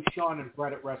wanted to do Shawn and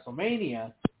Bret at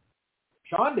WrestleMania.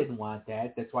 Shawn didn't want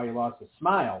that. That's why he lost his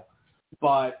smile.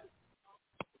 But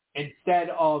instead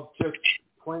of just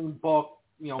plain book,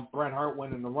 Bret Hart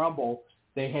winning the Rumble,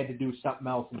 they had to do something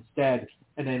else instead,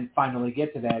 and then finally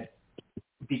get to that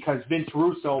because Vince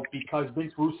Russo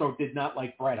did not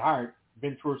like Bret Hart.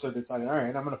 Vince Russo decided, all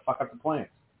right, I'm going to fuck up the plans.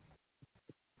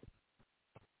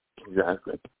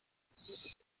 Exactly.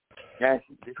 Yes,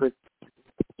 this was.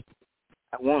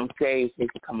 I won't say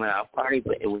it's a coming out party,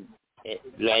 but it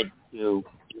led to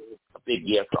a big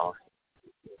year for us.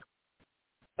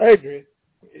 I agree.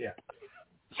 Yeah.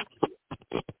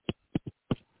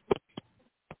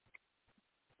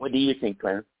 What do you think,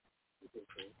 Claire?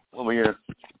 What were your...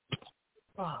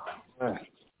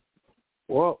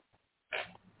 Well,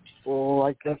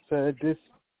 like I said, this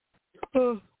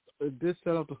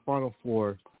set up the Final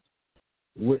Four,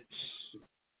 which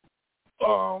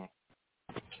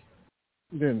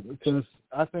then because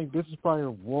I think this is probably a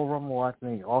Royal Rumble. I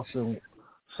think also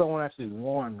someone actually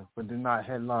won, but did not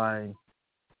headline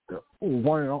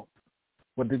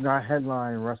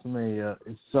WrestleMania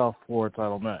itself for a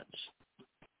title match.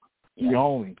 The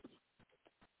only,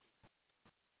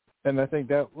 and I think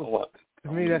that was,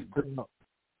 to me, that's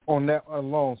on that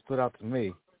alone stood out to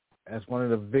me as one of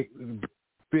the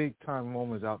big time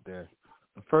moments out there.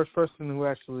 The first person who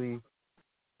actually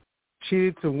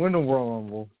cheated to win the Royal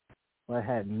Rumble, but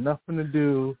had nothing to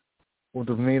do with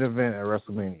the main event at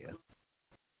WrestleMania.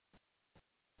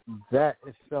 That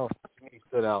itself to me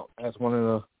stood out as one of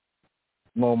the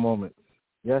low moments.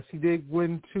 Yes, he did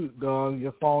win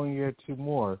the following year 2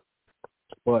 more.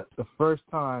 But the first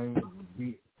time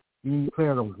you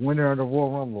declared a winner of the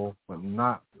Royal Rumble, but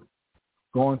not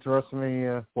going to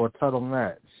WrestleMania for a title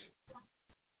match,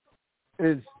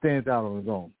 it stands out on its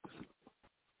own.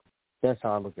 That's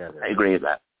how I look at it. I agree with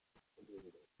that.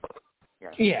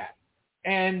 Yeah.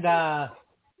 And, and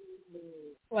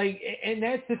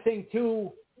that's the thing,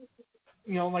 too,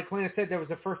 like Lena said, that was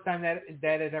the first time that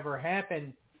had ever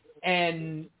happened.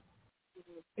 And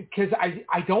because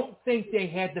I don't think they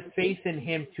had the faith in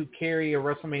him to carry a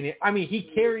WrestleMania. I mean, he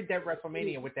carried that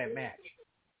WrestleMania with that match.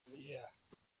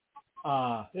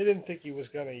 Yeah. They didn't think he was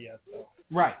going to yet, though.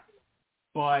 Right.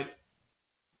 But,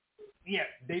 yeah,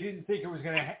 they didn't think it was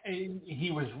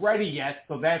he was ready yet,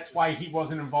 so that's why he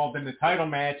wasn't involved in the title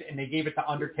match, and they gave it to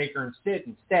Undertaker and Sid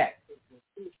instead.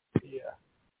 Yeah.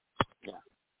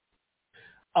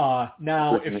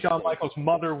 Now, if Shawn Michaels'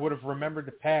 mother would have remembered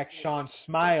to pack Shawn's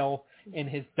smile in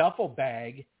his duffel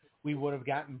bag, we would have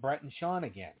gotten Bret and Shawn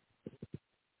again.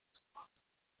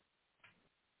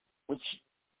 Which,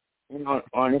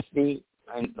 honestly,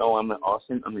 I know I'm an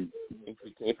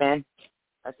HBK fan.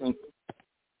 I think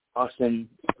Austin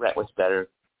Bret was better.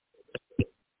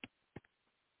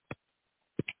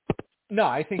 No,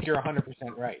 I think you're 100%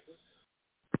 right.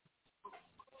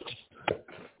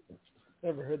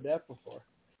 Never heard that before.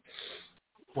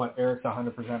 What, Eric's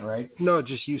 100% right? No,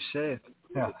 just you say it.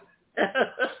 Yeah.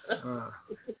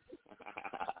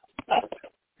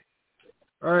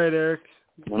 All right, Eric.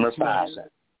 Number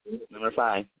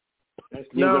 5.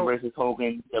 Luger versus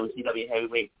Hogan, WCW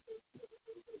Heavyweight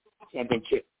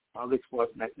Championship, August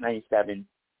 4th, 1997.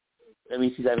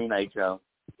 WCW Nitro.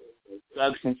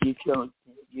 Doug, since you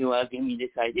gave me this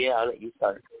idea, I'll let you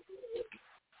start.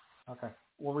 Okay.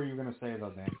 What were you going to say,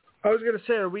 though, Dan? I was going to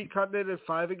say, are we cutting it at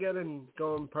 5 again and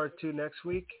going part 2 next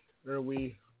week? Or are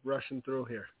we rushing through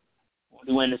here?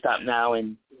 We want to stop now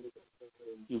and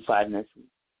do 5 next week.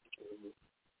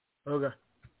 Okay.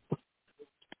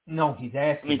 No, he's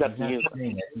asking. He's up to you.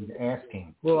 He's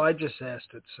asking. Well, I just asked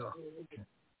it, so.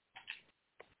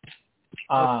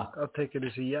 I'll take it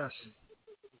as a yes.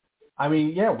 I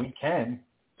mean, yeah, we can.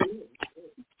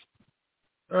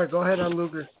 All right, go ahead on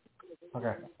Luger.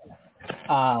 Okay.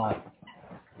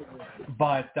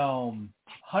 But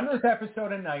 100th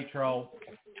episode of Nitro.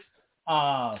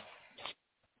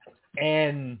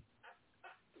 And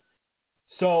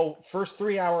so first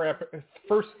 3 hour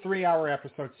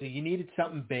episode, so you needed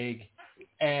something big,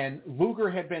 and Luger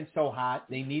had been so hot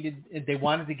they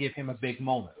wanted to give him a big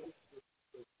moment.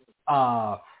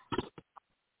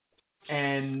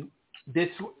 And this,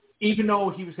 even though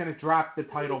he was going to drop the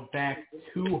title back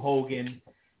to Hogan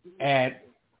at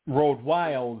Road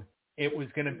Wild, it was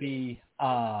going to be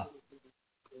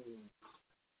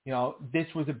this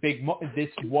was a big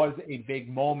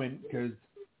moment because,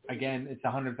 again, it's the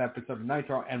 100th episode of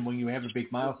Nitro, and when you have a big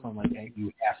milestone like that,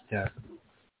 you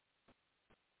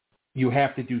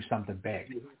have to do something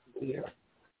big. Yeah.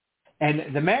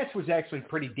 And the match was actually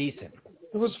pretty decent.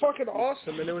 It was fucking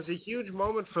awesome, and it was a huge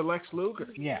moment for Lex Luger.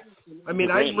 Yeah. I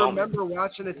mean, I remember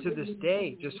watching it to this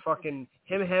day, just fucking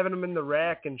him having him in the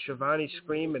rack and Shivani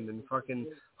screaming and fucking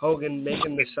Hogan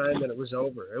making the sign that it was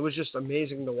over. It was just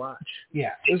amazing to watch.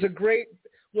 Yeah. It was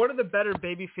one of the better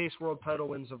babyface world title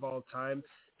wins of all time,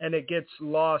 and it gets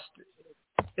lost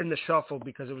in the shuffle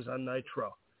because it was on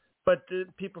Nitro. But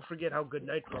people forget how good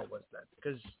Nitro was then,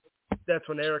 because that's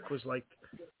when Eric was like,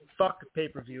 fuck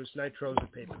pay-per-views, Nitro's a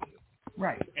pay-per-view.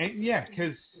 Right. And yeah,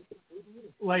 because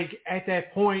like at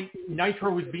that point,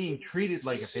 Nitro was being treated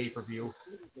like a pay-per-view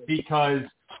because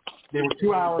they were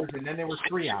 2 hours and then they were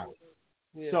 3 hours.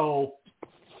 Yeah. So,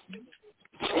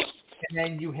 and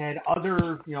then you had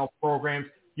other, programs.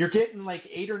 You're getting like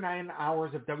 8 or 9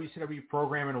 hours of WCW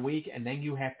program in a week, and then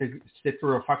you have to sit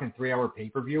through a fucking 3 hour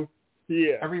pay-per-view.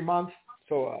 Yeah. Every month.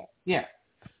 So, yeah.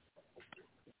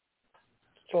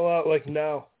 It's a lot like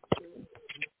now.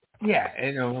 Yeah,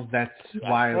 that's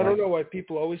why. I don't know why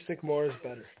people always think more is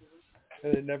better,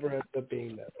 and it never ends up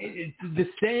being that. The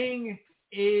saying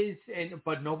is,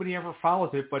 but nobody ever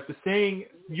follows it. But the saying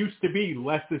used to be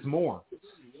less is more.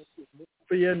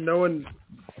 But yeah, no one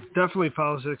definitely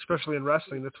follows it, especially in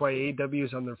wrestling. That's why AEW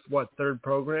is on their third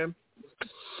program.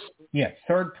 Yeah,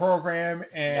 third program,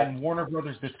 and Warner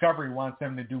Brothers Discovery wants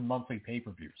them to do monthly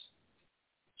pay-per-views.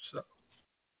 So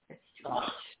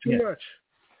too much.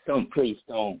 Please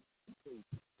don't.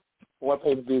 4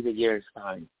 pay-per-views a year is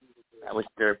fine. That was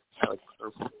perfect.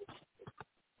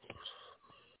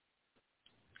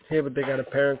 Yeah, but they got a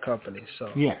parent company,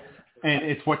 so. Yeah, and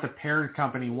it's what the parent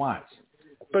company wants.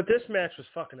 But this match was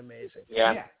fucking amazing.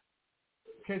 Yeah.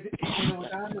 Because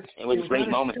it was a great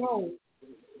moment.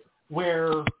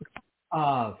 Where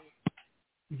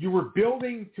you were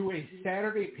building to a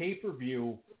Saturday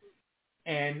pay-per-view,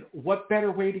 and what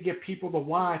better way to get people to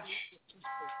watch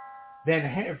than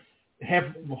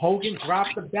have Hogan drop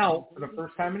the belt for the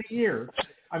first time in a year.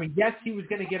 I mean, yes, he was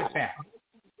going to get it back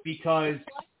because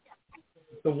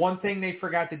the one thing they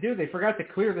forgot to do, they forgot to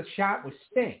clear the shot with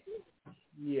Sting.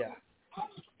 Yeah.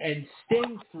 And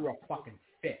Sting threw a fucking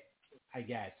fit, I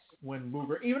guess, when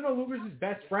Luger, even though Luger's his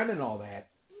best friend and all that,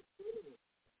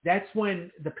 that's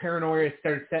when the paranoia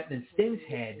started setting in Sting's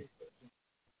head.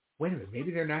 Wait a minute,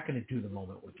 maybe they're not going to do the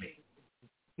moment with me.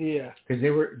 Yeah, because they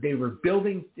were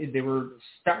building, they were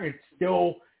starting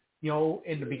still,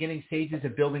 in the beginning stages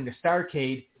of building the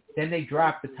Starrcade. Then they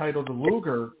dropped the title to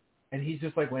Luger, and he's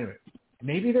just like, wait a minute,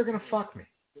 maybe they're gonna fuck me.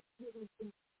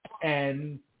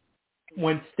 And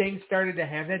when Sting started to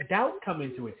have that doubt come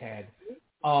into his head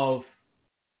of,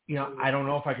 I don't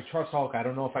know if I could trust Hulk. I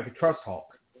don't know if I could trust Hulk.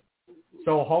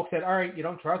 So Hulk said, all right, you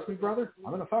don't trust me, brother?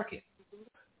 I'm gonna fuck you.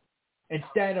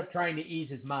 Instead of trying to ease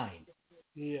his mind.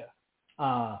 Yeah.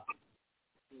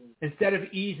 Instead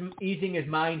of easing his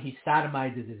mind, he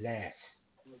sodomizes his ass.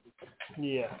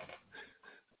 Yeah.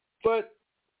 But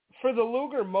for the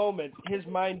Luger moment, his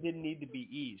mind didn't need to be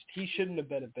eased. He shouldn't have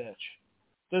been a bitch.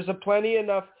 There's plenty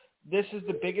enough. This is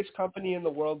the biggest company in the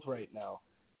world right now,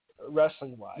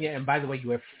 wrestling-wise. Yeah, and by the way,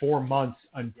 you have 4 months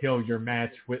until your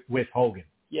match with Hogan.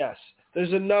 Yes.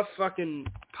 There's enough fucking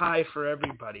pie for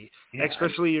everybody,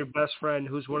 especially your best friend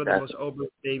who's one of the most over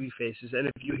baby faces. And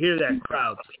if you hear that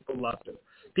crowd, people love him.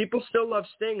 People still love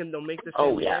Sting, and they'll make the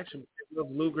same reaction. They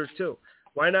love Luger, too.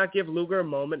 Why not give Luger a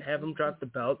moment, have him drop the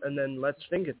belt, and then let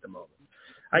Sting get the moment?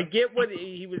 I get what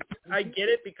he was. I get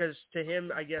it because to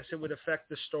him, I guess it would affect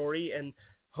the story, and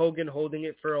Hogan holding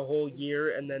it for a whole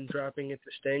year and then dropping it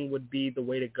to Sting would be the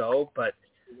way to go. But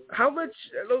how much?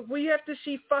 Look, we have to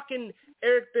see fucking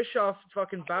Eric Bischoff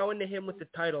fucking bowing to him with the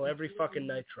title every fucking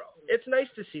Nitro. It's nice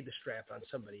to see the strap on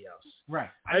somebody else. Right.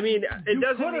 I mean, it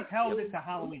doesn't. You could have held it to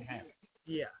Halloween Havoc.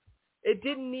 Yeah. It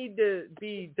didn't need to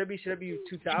be WCW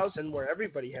 2000 where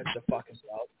everybody has the fucking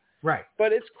belt. Right.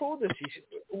 But it's cool to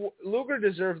see. Luger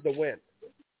deserved the win.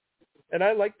 And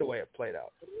I liked the way it played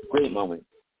out. Great moment.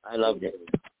 I loved it.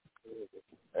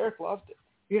 Eric loved it.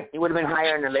 Yeah. It would have been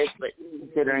higher on the list, but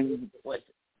considering what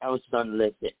else is on the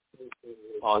list, it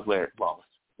falls where it falls.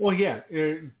 Well, yeah,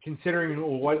 considering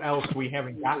what else we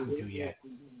haven't gotten to yet.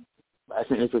 But I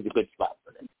think this was a good spot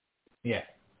for them. Yeah.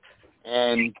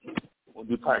 And we'll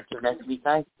do part 2 next week,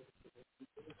 guys.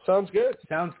 Sounds good.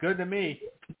 Sounds good to me.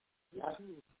 Yeah.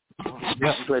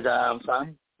 It was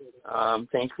fun.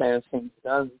 Thanks,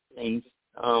 Doug. Thanks,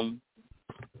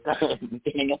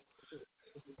 Daniel.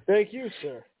 Thank you,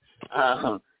 sir.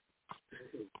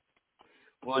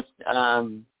 We'll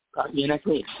talk to you next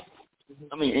week.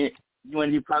 I mean, you want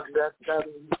to do plug stuff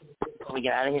before we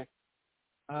get out of here?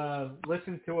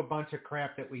 Listen to a bunch of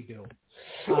crap that we do.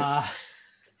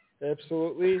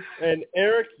 Absolutely. And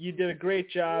Eric, you did a great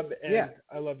job, and yeah.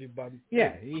 I love you, bud.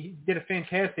 Yeah, he did a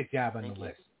fantastic job on the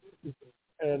list.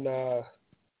 And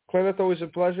Clint, always a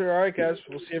pleasure. All right, guys,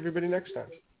 we'll see everybody next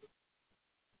time.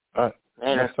 All right.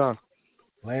 Later. Next time.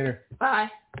 Later. Bye.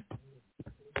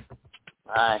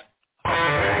 Bye.